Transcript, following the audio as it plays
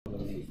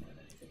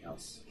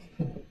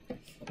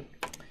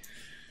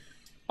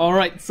All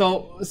right,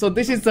 so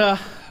this is the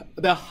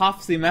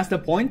half semester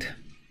point.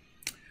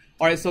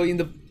 All right, so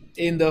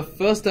in the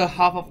first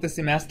half of the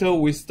semester,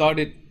 we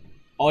started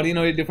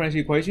ordinary differential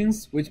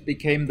equations, which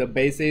became the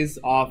basis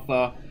of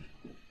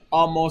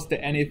almost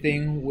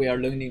anything we are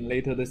learning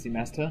later this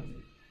semester.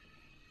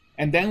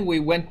 And then we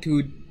went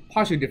to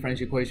partial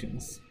differential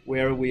equations,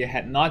 where we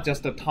had not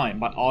just the time,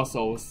 but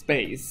also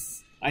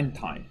space and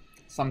time,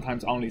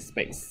 sometimes only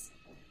space,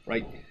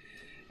 right?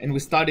 And we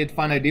studied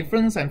finite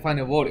difference and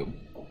finite volume.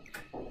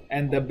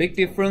 And the big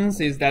difference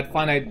is that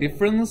finite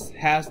difference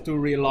has to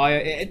rely,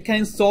 it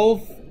can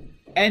solve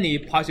any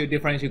partial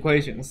differential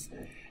equations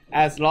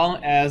as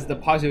long as the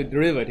partial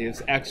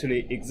derivatives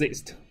actually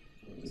exist.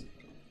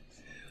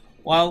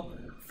 While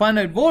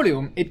finite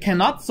volume, it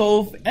cannot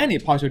solve any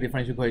partial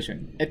differential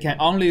equation. It can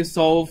only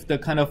solve the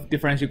kind of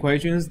differential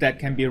equations that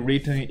can be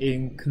written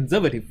in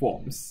conservative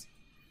forms.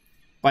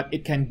 But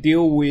it can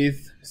deal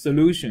with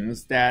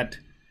solutions that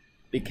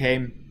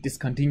became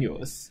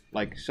discontinuous,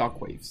 like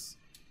shock waves.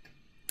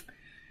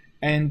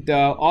 And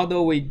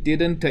although we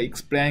didn't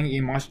explain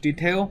in much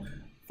detail,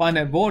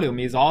 finite volume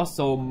is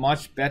also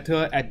much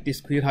better at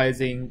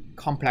discretizing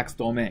complex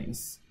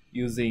domains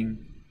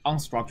using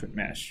unstructured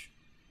mesh.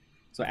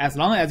 So as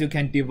long as you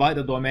can divide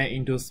the domain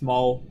into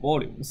small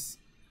volumes,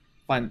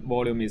 finite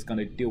volume is going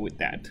to deal with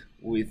that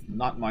with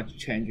not much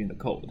change in the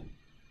code.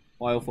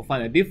 While for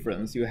finite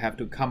difference, you have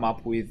to come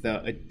up with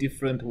a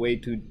different way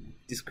to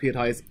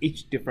discretize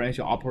each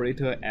differential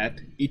operator at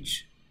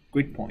each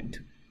grid point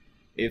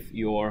if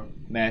your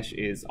mesh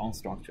is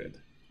unstructured.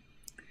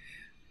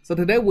 So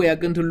today we are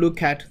going to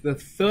look at the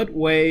third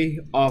way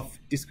of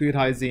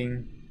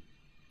discretizing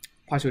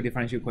partial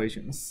differential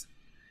equations.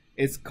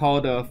 It's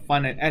called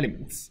finite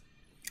elements.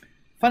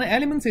 Finite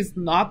elements is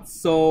not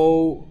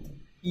so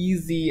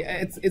easy.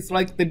 It's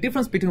like the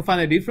difference between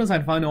finite difference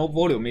and finite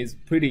volume is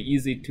pretty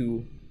easy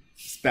to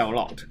spell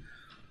out.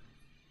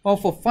 Well,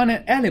 for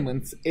finite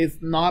elements, it's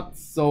not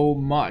so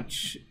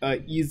much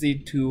easy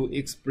to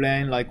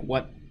explain like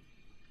what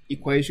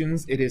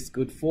equations it is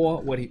good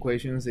for, what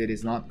equations it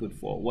is not good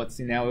for, what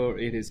scenario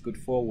it is good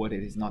for, what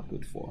it is not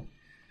good for.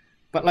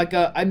 But like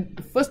I'm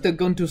first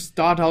going to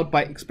start out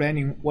by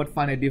explaining what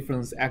finite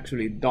difference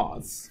actually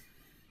does.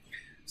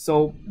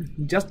 So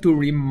just to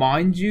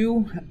remind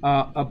you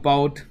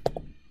about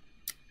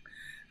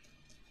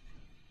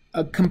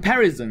a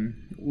comparison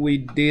we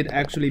did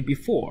actually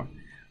before,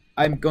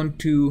 I'm going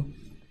to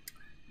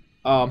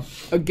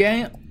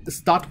again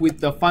start with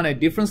the finite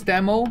difference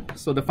demo.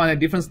 So the finite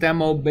difference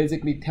demo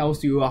basically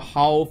tells you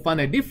how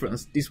finite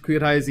difference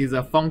discretizes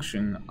a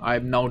function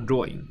I'm now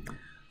drawing.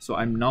 So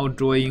I'm now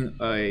drawing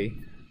a,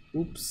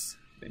 oops,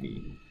 let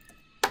me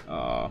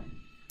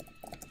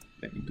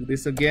do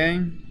this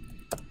again.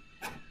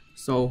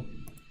 So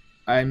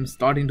I'm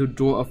starting to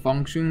draw a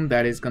function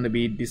that is going to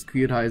be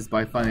discretized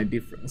by finite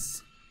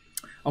difference.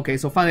 Okay,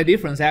 so finite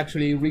difference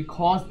actually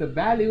records the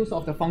values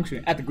of the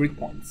function at the grid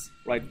points,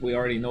 right? We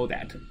already know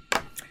that.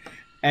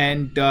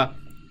 And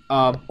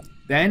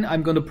then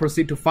I'm going to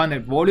proceed to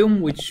finite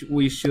volume, which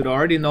we should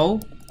already know.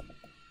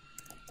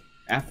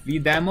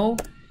 FV demo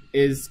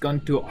is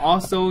going to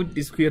also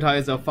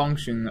discretize a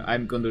function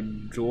I'm going to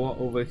draw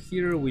over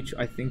here, which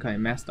I think I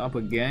messed up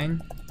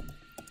again.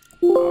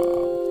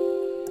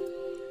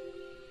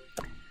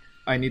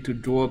 I need to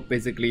draw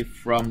basically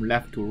from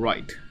left to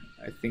right.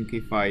 I think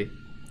if I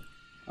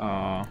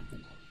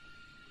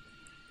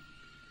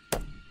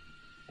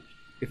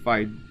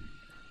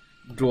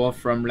draw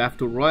from left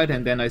to right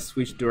and then I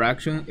switch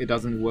direction, it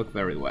doesn't work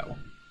very well.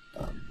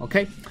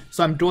 Okay,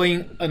 so I'm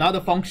drawing another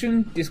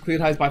function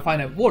discretized by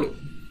finite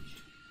volume.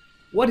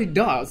 What it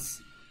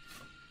does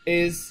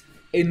is,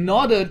 in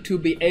order to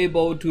be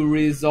able to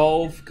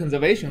resolve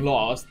conservation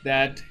laws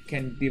that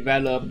can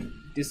develop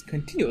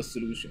discontinuous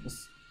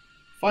solutions,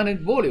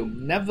 finite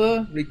volume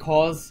never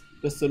records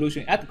the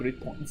solution at grid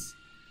points.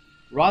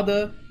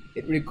 Rather,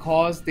 it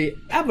records the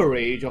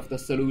average of the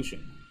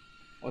solution,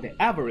 or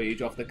the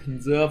average of the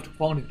conserved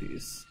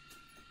quantities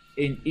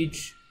in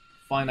each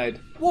finite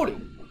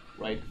volume,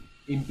 right?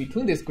 In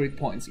between these grid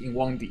points in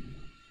 1D,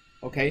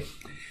 okay?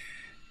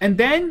 And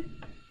then,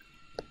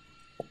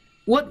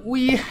 what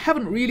we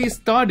haven't really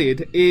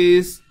studied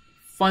is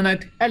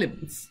finite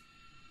elements.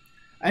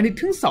 And it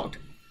turns out,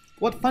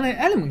 what finite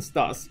elements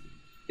does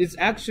is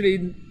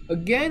actually,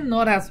 again,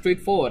 not as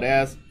straightforward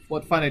as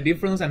what finite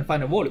difference and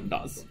finite volume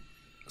does.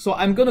 So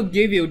I'm going to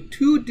give you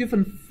two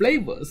different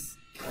flavors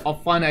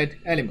of finite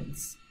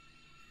elements.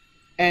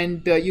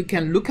 And you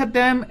can look at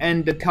them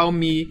and tell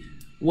me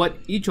what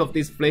each of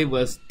these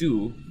flavors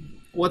do,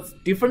 what's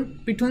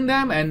different between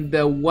them, and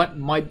what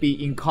might be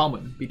in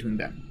common between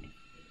them.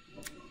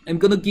 I'm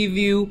going to give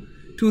you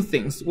two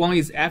things. One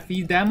is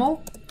FE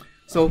demo.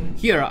 So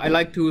here I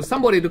like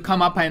somebody to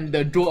come up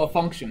and draw a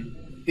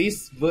function.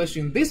 This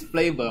version, this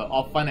flavor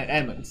of finite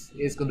elements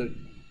is going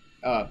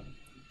to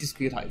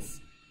discretize.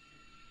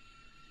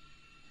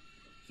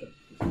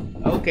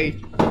 Okay,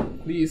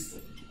 please.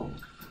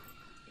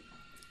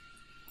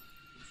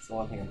 the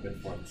one thing I'm good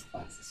for in this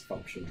class is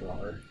function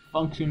drawer.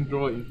 Function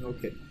drawing,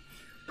 okay.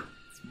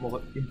 It's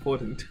more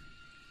important.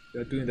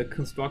 You're doing the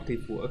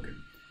constructive work.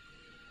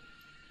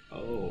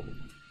 Oh.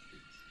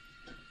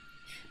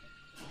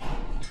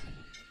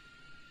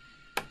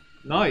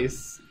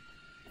 Nice.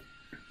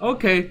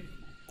 Okay.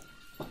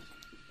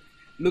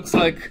 Looks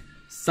like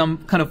some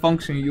kind of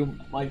function you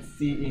might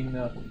see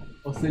in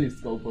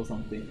oscilloscope or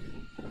something.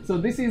 So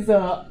this is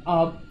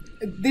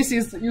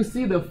you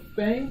see the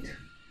faint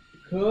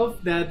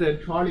curve that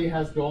Charlie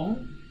has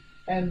drawn,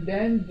 and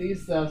then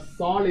this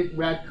solid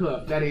red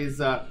curve that is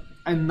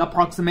an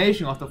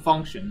approximation of the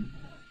function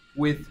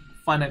with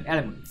finite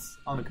elements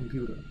on the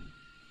computer.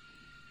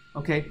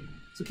 Okay,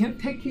 so can you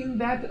take in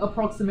that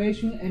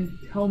approximation and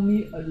tell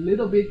me a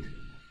little bit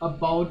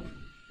about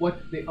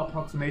what the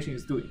approximation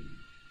is doing?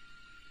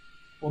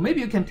 Or maybe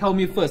you can tell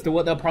me first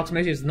what the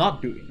approximation is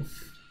not doing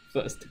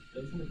first.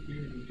 Doesn't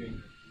appear to be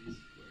doing least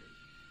squares.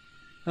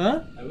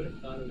 Huh? I would have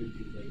thought it would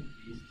do like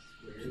least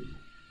squares,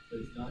 but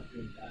it's not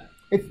doing that.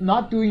 It's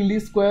not doing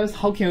least squares.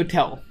 How can you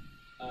tell?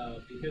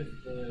 Because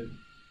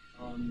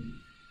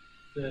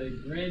the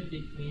grid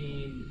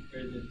between,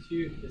 or the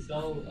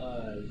cell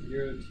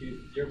 0.2 to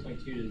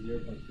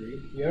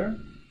 0.3 Here?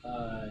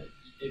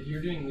 if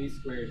you're doing least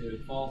squares, it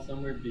would fall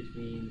somewhere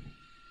between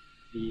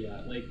the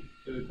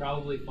it would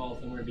probably fall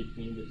somewhere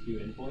between the two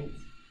endpoints.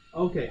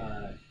 Okay.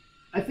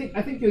 I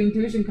think your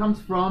intuition comes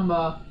from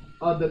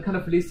the kind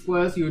of least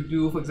squares you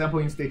do, for example,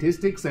 in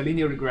statistics,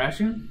 linear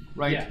regression,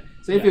 right? Yeah.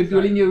 So if you do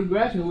linear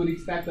regression, you would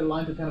expect the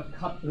line to kind of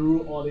cut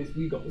through all these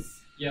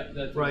wiggles. Yeah,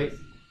 that's right.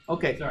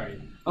 Okay.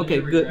 Sorry. Okay,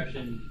 linear good.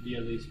 Regression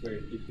via least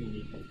squares between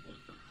each endpoint.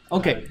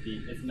 Okay.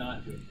 It's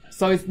not doing that.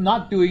 So it's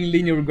not doing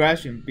linear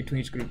regression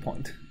between each grid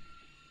point.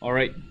 All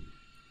right.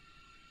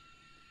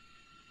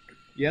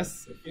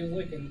 Yes? It feels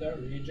like in that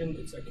region,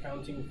 it's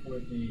accounting for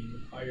the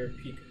higher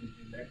peak in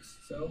the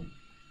next cell.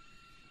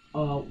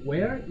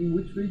 Where? In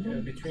which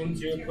region? Between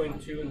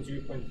 0.2 and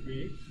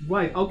 0.3.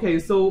 Right. Okay.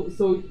 So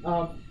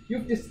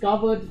you've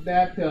discovered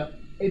that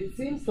it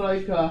seems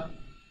like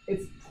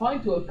it's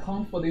trying to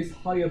account for this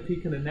higher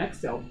peak in the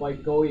next cell by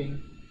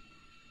going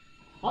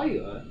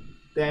higher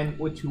than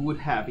what you would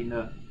have in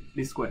the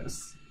least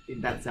squares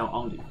in that cell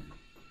only.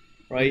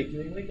 Right.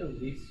 Doing like a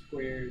least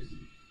squares,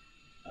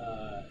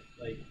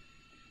 like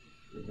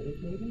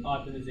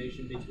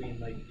optimization between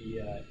like the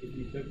if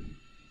you took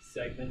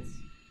segments,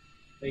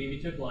 like if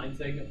you took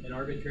an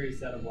arbitrary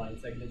set of line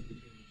segments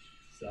between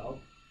each cell,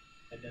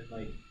 and then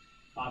like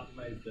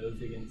optimize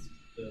those against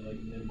the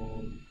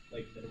minimal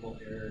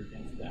error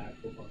against the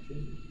actual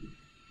function.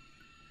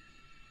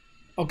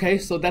 Okay,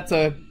 so that's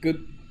a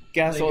good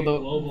guess. Like Although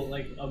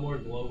a more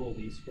global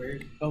least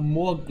squares. A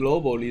more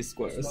global least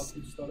squares.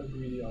 It's not a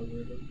greedy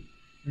algorithm.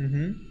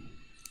 Mm-hmm.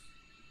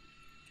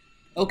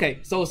 Okay,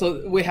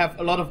 so we have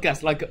a lot of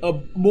guess. Like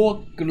a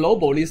more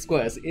global least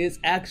squares is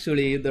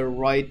actually the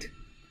right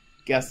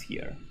guess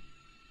here,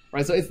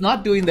 right? So it's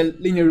not doing the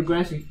linear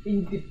regression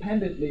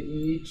independently in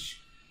each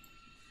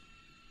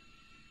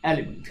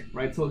element,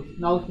 right? So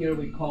now here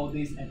we call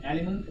this an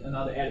element,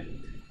 another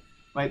element,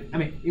 right? I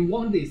mean, in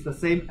 1D it's the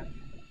same.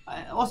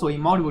 Also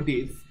in multiple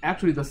D it's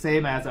actually the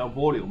same as a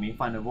volume in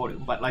finite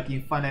volume, but like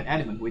in finite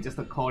element we just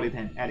call it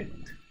an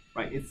element,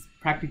 right? It's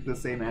practically the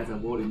same as a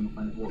volume in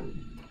finite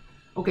volume.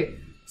 Okay,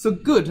 so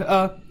good.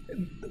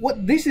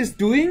 What this is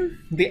doing,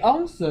 the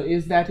answer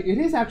is that it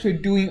is actually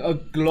doing a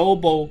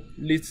global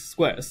least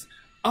squares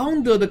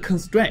under the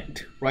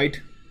constraint,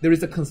 right? There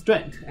is a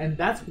constraint, and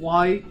that's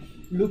why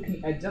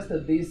looking at just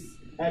this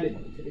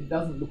element, it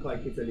doesn't look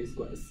like it's a least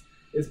squares.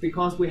 It's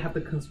because we have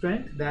the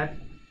constraint that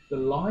the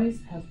lines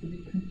has to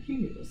be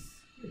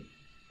continuous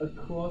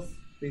across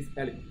these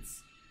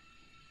elements.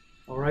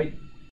 All right.